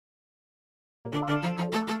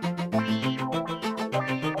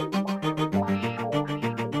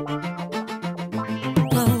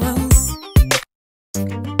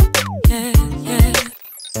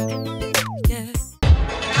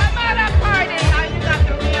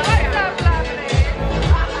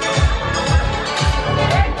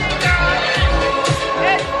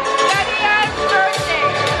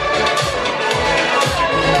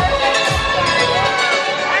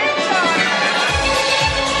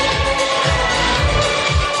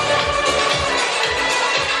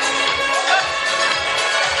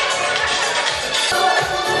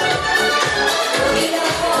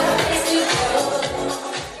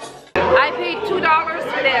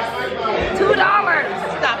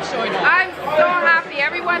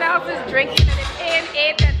Drinking and it's in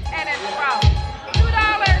 8 and 10 and 12.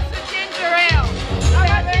 $2 for ginger ale. How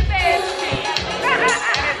much is this?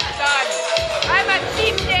 It's done. I'm a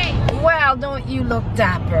cheap date. Well, don't you look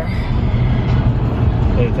dapper?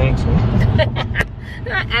 Hey, thanks, man.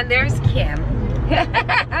 And there's Kim.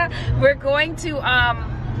 We're going to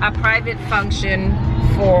a private function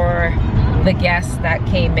for the guests that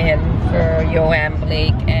came in for Yohan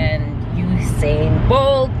Blake and Usain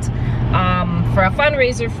Bolt. For a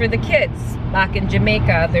fundraiser for the kids back in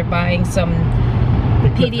Jamaica. They're buying some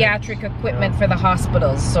pediatric equipment for the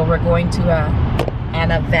hospitals, so we're going to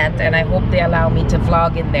an event, and I hope they allow me to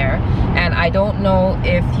vlog in there. And I don't know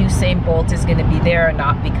if Usain Bolt is going to be there or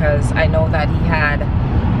not, because I know that he had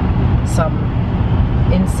some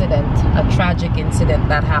incident, a tragic incident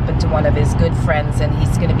that happened to one of his good friends, and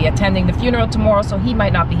he's going to be attending the funeral tomorrow, so he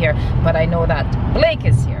might not be here. But I know that Blake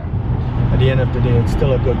is here. At the end of the day, it's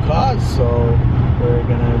still a good cause, so we're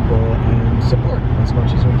gonna go and support as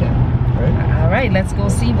much as we can, right? All right, let's go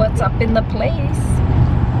see what's up in the place.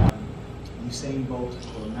 Usain Bolt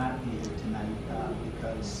will not be here tonight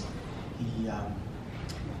because he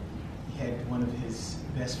had one of his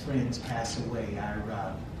best friends pass away.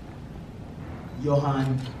 Our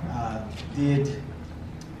Yohan did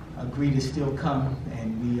agree to still come,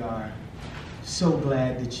 and we are so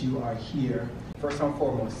glad that you are here. First and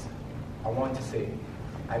foremost, I want to say,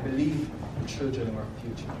 I believe the children are our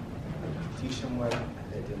future. Teach them well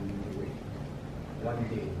and let them lead the way.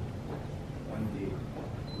 One day,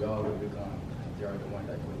 we all will be gone, and they are the ones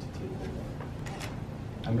that are going to take over.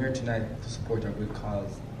 I'm here tonight to support our good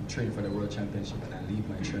cause. I'm training for the World Championship, and I leave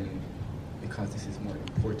my training because this is more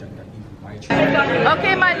important than even my training.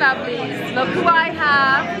 Okay, my lovelies, look who I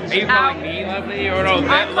have. Are you calling me lovely or no?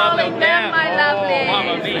 I'm calling them my lovelies.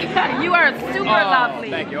 Mama me. You are super lovely.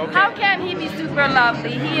 Thank you. Okay. How can he be super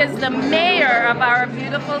lovely? He is the mayor of our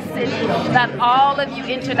beautiful city that all of you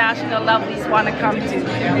international lovelies want to come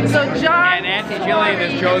to. So John And Auntie Jillian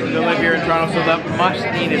has chosen to live here in Toronto, so that must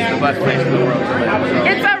mean it's the best place in the world to live. So.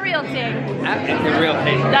 It's a real thing. It's a real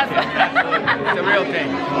thing. That's It's a real thing.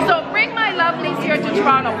 So bring my lovelies here to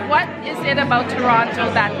Toronto. What is it about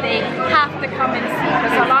Toronto that they have to come and see?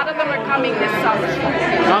 Because a lot of them are coming this summer.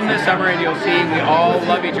 Come this summer and you'll see we all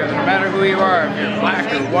love each other, no matter who you are. If you're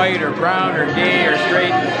black or white or brown or gay or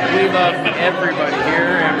straight, we love everybody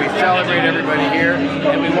here and we celebrate everybody here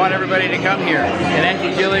and we want everybody to come here. And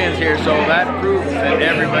Auntie Jillian's here, so that proves that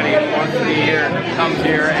everybody who wants to be here comes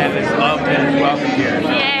here and is loved and is welcomed here.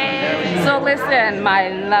 Yay! So listen, my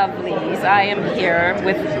lovelies, I am here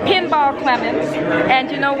with Pinball Clemons,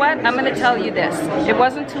 and you know what? I'm going to tell you this. It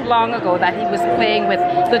wasn't too long ago that he was playing with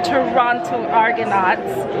the Toronto Argonauts.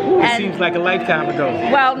 It seems like a lifetime ago.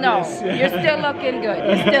 Well, no, Yes. you're still looking good.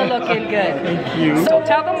 You're still looking good. Thank you. So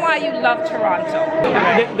tell them why you love Toronto.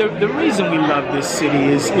 The reason we love this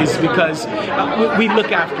city is because we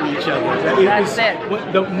look after each other. That's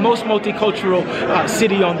it. The most multicultural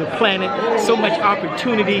city on the planet, so much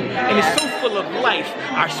opportunity, and it's so full of life.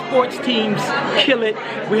 Our sports teams kill it.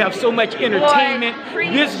 We have so much entertainment.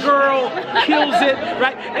 Boy, this girl kills it,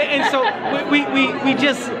 right? And so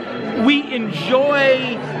we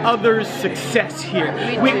enjoy others' success here.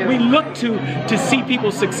 We look to see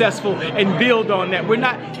people successful and build on that. We're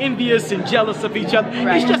not envious and jealous of each other.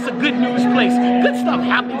 Right. It's just a good news place. Good stuff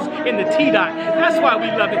happens in the T-Dot. That's why we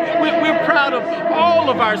love it. We're proud of all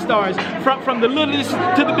of our stars, from the littlest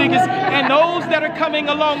to the biggest, and those that are coming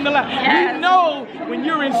along the line. Yes. We know when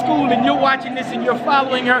you're in school and you're watching this and you're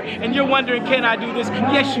following her and you're wondering, can I do this?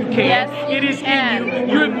 Yes, you can. Yes, it is can. in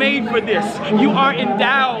you. You're made for this. You are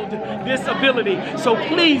endowed this ability. So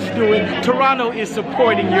please do it. Toronto is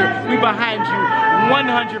supporting you. We're behind you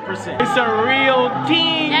 100%. It's a real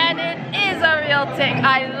team. And it is a real thing.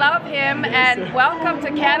 I love him, and welcome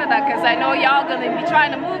to Canada, because I know y'all gonna be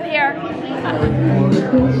trying to move here.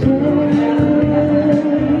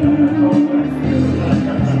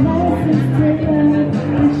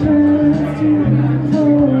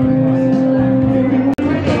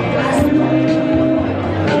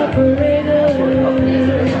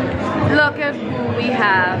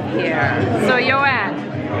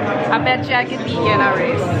 bet you I can beat you in a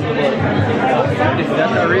race. Is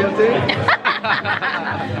that the real thing?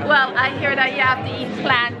 Well, I hear that you have to eat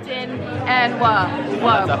plantain and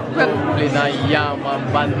yam and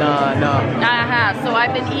banana. so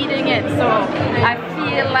I've been eating it, so I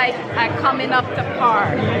feel like I'm coming up to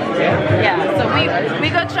par. Yeah, so we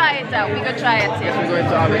go try it out. We go try it Yes, out. we're going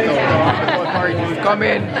to have it out. Come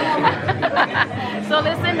in. So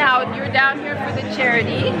listen now, you're down here for the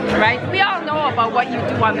charity, right? We all know about what you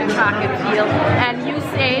do on the track and field, and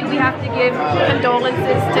Usain, we have to give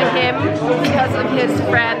condolences to him because of his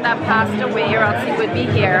friend that passed away, or else he would be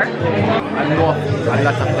here. I know a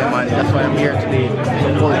lot of them, and that's why I'm here today,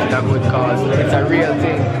 supporting a good cause. It's a real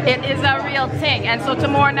thing. It is a real thing, and so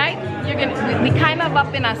tomorrow night, we kind of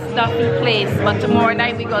up in a stuffy place, but tomorrow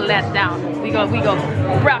night we go let down. We go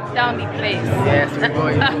rock down the place. Yes, we're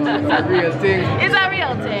going to. It's a real thing. It's a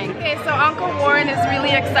real thing. Okay, so Uncle Warren is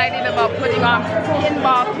really excited about putting on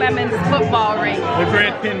Pinball Clemons football ring. The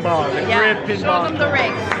great pinball. The great pinball. Show them the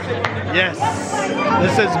ring. Yes.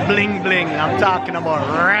 This is bling bling. I'm talking about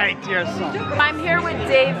right here, son. I'm here with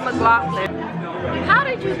Dave McLaughlin. How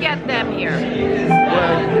did you get them here?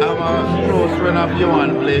 Well, I'm a close friend of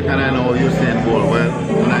Yohan Blake, and I know Usain Bolt well,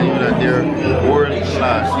 and I knew that they're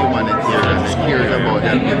world-class humanitarian and cares about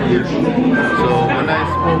helping here. So when I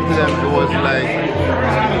spoke to them, it was like,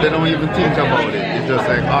 they don't even think about it. It's just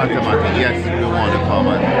like automatic, yes, we want to come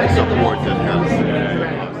and support and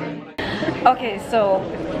help. Okay, so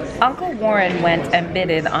Uncle Warren went and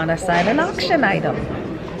bidded on a silent auction item,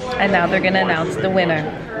 and now they're going to announce the winner.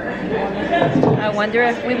 I wonder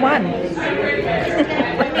if we won.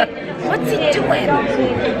 What's he doing?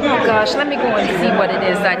 Oh gosh, let me go and see what it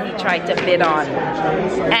is that he tried to bid on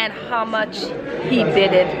and how much he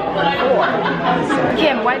bidded for.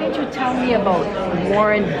 Kim, why did you tell me about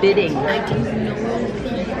Warren bidding? I didn't know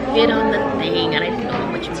he bid on the thing, and I didn't know how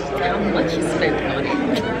much he spent on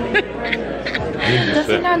it. Does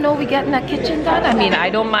he not know we getting that kitchen done? I mean, I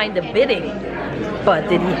don't mind the bidding. But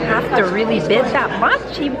did he have to really bid that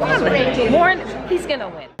much? He won. Warren, he's gonna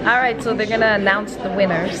win. All right, so they're gonna announce the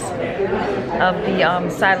winners of the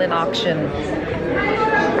silent auction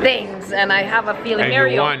things, and I have a feeling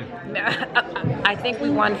And you won. I think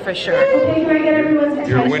we won for sure. Okay, can I get everyone's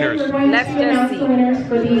attention? You're winners. We're going Let's to just announce see. the winners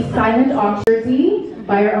for the silent auction jersey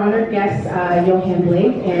by our honored guest, Yohan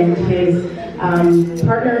Blake, and his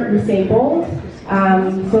partner, Usain Bolt.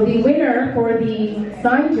 So the winner for the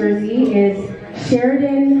signed jersey is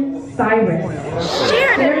Sheridan Cyrus.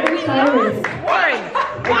 Sheridan Cyrus. Warren.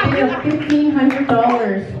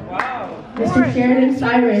 $1,500. Mr. Sheridan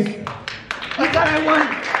Cyrus.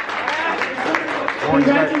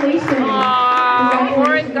 Congratulations.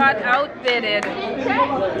 Warren got outbidded.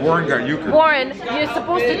 Warren got euchre. Warren, you're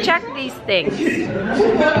supposed to check these things.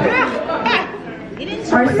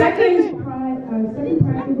 Our second prize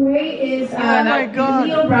giveaway is the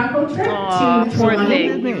Neo Bronco trip to Poor Toronto.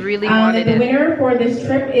 thing, he really wanted The it. winner for this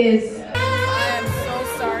trip is I am so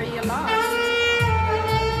sorry you lost.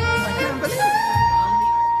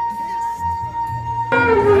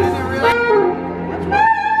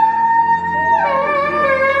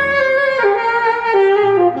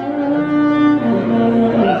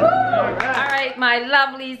 My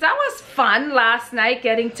lovelies, that was fun last night,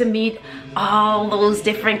 getting to meet all those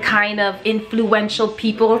different kind of influential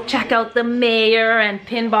people. Check out the mayor and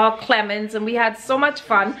Pinball Clemons, and we had so much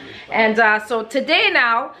fun. And so today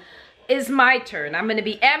now is my turn. I'm going to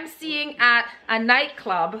be emceeing at a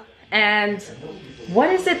nightclub. And what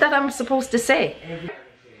is it that I'm supposed to say?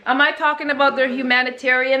 Am I talking about their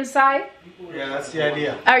humanitarian side? Yeah, that's the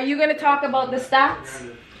idea. Are you going to talk about the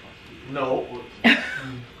stats? No.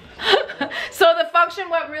 So the function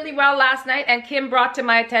went really well last night, and Kim brought to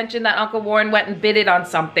my attention that Uncle Warren went and bidded on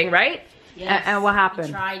something, right? Yes. And what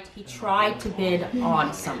happened? He tried to bid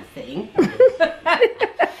on something,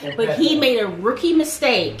 but he made a rookie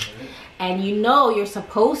mistake. And you know you're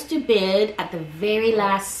supposed to bid at the very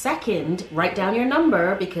last second, write down your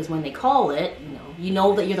number, because when they call it, you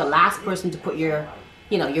know that you're the last person to put your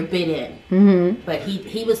bid in. Mm-hmm. But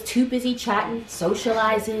he was too busy chatting,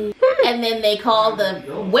 socializing, and then they called the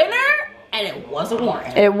winner, and it wasn't Warren.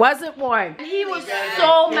 It wasn't Warren. He was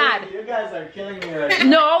so mad. You guys are killing me right now.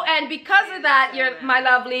 No, and because of that, my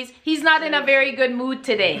lovelies, he's not in a very good mood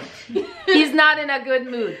today. He's not in a good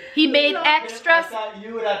mood. He made extras. I thought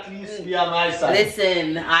you would at least be on my side.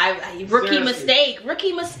 Listen, rookie mistake.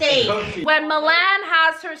 When Milan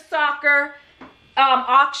has her soccer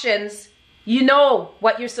auctions, you know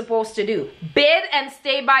what you're supposed to do. Bid and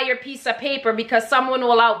stay by your piece of paper, because someone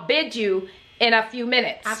will outbid you in a few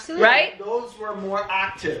minutes. Absolutely. Right? Those were more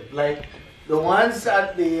active. Like, The ones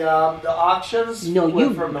at the auctions. No,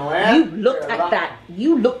 were from Milan. you looked at that.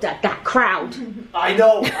 You looked at that crowd. I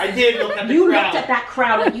know. I did look at the You crowd. looked at that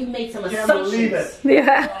crowd and you made some Can't assumptions. believe it.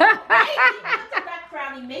 Yeah. Right? You looked at that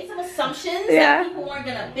crowd. You made some assumptions Yeah. that people weren't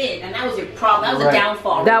gonna bid, and that was your problem. That was a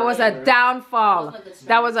downfall. That was a downfall.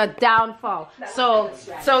 That was a downfall. So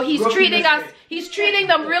he's treating us. He's treating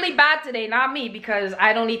them really bad today. Not me, because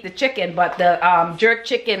I don't eat the chicken, but the jerk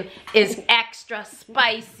chicken is extra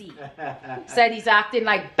spicy. Said he's acting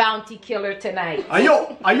like bounty killer tonight.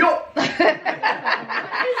 Ayo, ayo.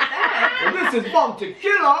 This is bounty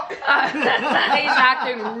killer. He's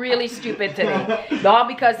acting really stupid today. All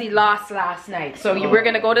because he lost last night. So we're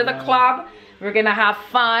gonna go to the club. We're gonna have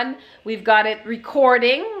fun. We've got it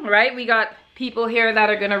recording, right? We got people here that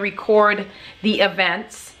are gonna record the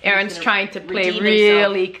events. Aaron's trying to play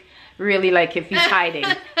really like if he's hiding.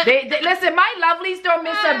 They listen, my lovelies don't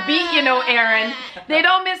miss a beat, you know, Aaron. They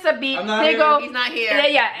don't miss a beat. They go, he's not here.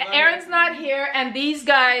 Yeah, Aaron's not here, and these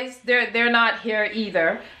guys, they're not here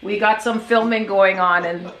either. We got some filming going on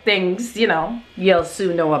and things, you know, you'll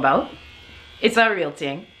soon know about. It's a real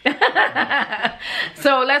thing.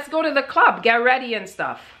 So let's go to the club, get ready and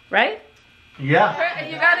stuff, right? Yeah.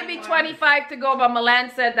 You gotta be 25 to go, but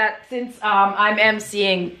Milan said that since I'm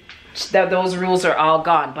emceeing, that those rules are all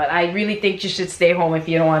gone. But I really think you should stay home if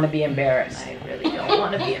you don't want to be embarrassed. I really don't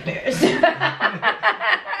want to be embarrassed.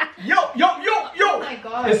 Yo. Oh my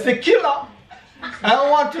God. It's the killer. I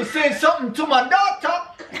want to say something to my daughter.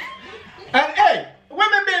 And hey,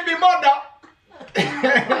 women baby mother.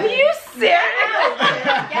 Are you serious?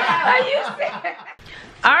 Are you serious?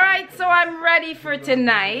 All right, so I'm ready for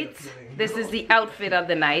tonight. This is the outfit of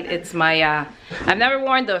the night. It's my, I've never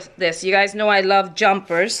worn this. You guys know I love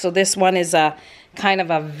jumpers. So this one is a kind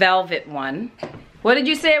of a velvet one. What did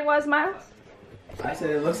you say it was, Miles? I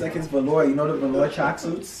said it looks like it's velour. You know the velour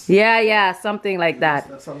tracksuits? Yeah, something like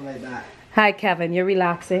that. Something like that. Hi, Kevin. You're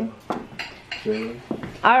relaxing?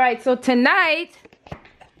 All right, so tonight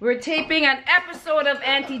we're taping an episode of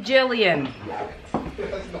Auntie Jillian.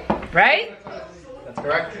 Right? That's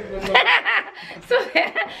correct. So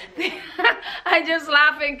I'm just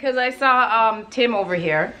laughing because I saw Tim over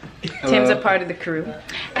here. Tim's a part of the crew,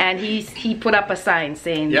 and he put up a sign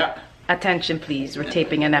saying, "Attention, please! We're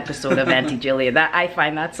taping an episode of Auntie Jillian." That I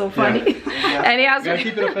find that so funny. Yeah. And he has. We gotta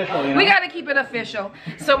keep it official. You know? We gotta keep it official.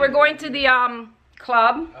 So we're going to the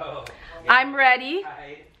club. I'm ready.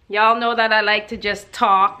 Y'all know that I like to just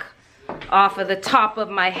talk off of the top of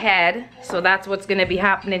my head, so that's what's gonna be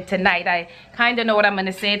happening tonight. I kind of know what I'm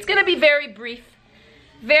gonna say. It's gonna be very brief,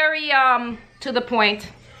 very to the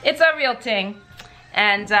point. It's a real thing,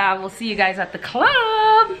 and we'll see you guys at the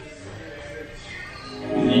club.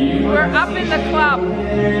 We're up in the club.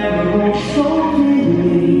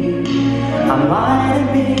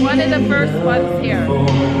 One of the first ones here.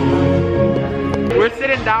 We're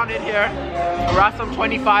sitting down in here. We're at some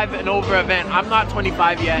 25 and over event. I'm not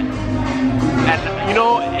 25 yet. And you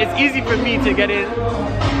know, it's easy for me to get in,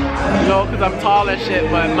 you know, because I'm tall and shit.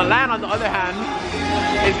 But Milan, on the other hand,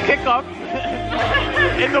 is kick up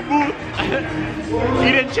in the booth,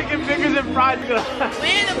 eating chicken fingers and fries. We're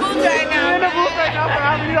in the booth right now. We're in the booth right now for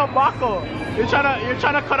having a Baco. You're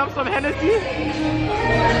trying to cut up some Hennessy?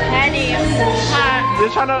 Henny.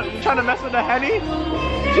 You're trying to mess with the Henny?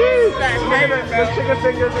 Jeez, look at the chicken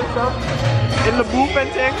fingers and stuff in the booth and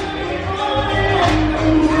thing.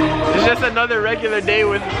 It's just another regular day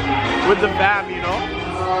with the fam, you know?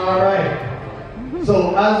 Alright.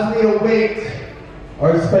 So as we await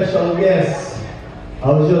our special guests, I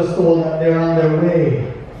was just told that they're on their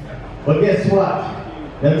way. But guess what?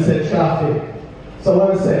 Them said traffic. So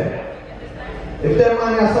what I say? If them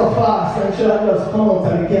man are so fast, them should have just come out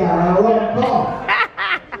of the car and run come.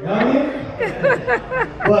 You know what I mean?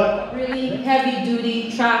 But really heavy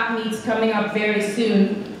duty track meets coming up very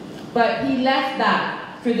soon. But he left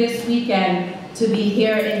that for this weekend to be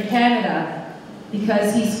here in Canada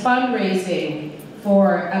because he's fundraising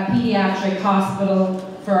for a pediatric hospital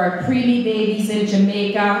for our preemie babies in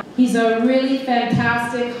Jamaica. He's a really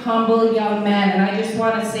fantastic, humble young man, and I just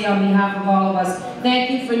want to say on behalf of all of us,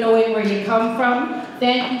 thank you for knowing where you come from.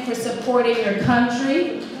 Thank you for supporting your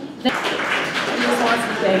country. He just wants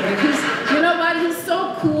to thank you. You know what? He's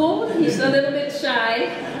so cool. He's a little bit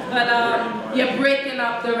shy. But you're breaking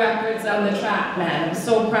up the records on the track, man. I'm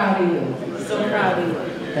so proud of you. So proud of you.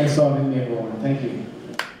 Thanks for having me, everyone. Thank you.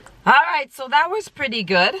 All right, so that was pretty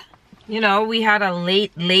good. You know, we had a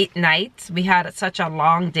late night. We had such a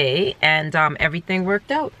long day, and everything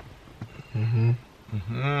worked out.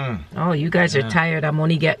 Oh, you guys are tired. I'm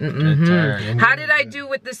only getting tired. How did I do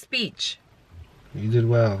with the speech? You did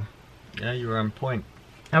well. Yeah, you were on point.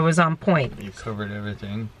 I was on point. You covered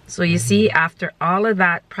everything. So you see, after all of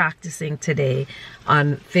that practicing today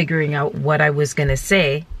on figuring out what I was gonna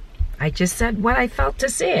say, I just said what I felt to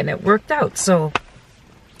say and it worked out. So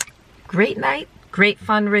great night, great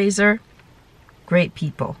fundraiser, great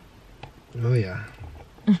people. Oh yeah.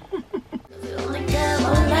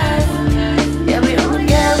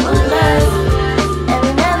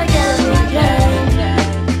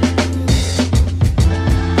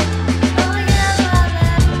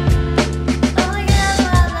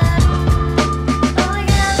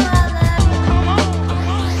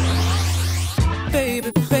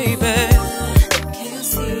 Baby, baby.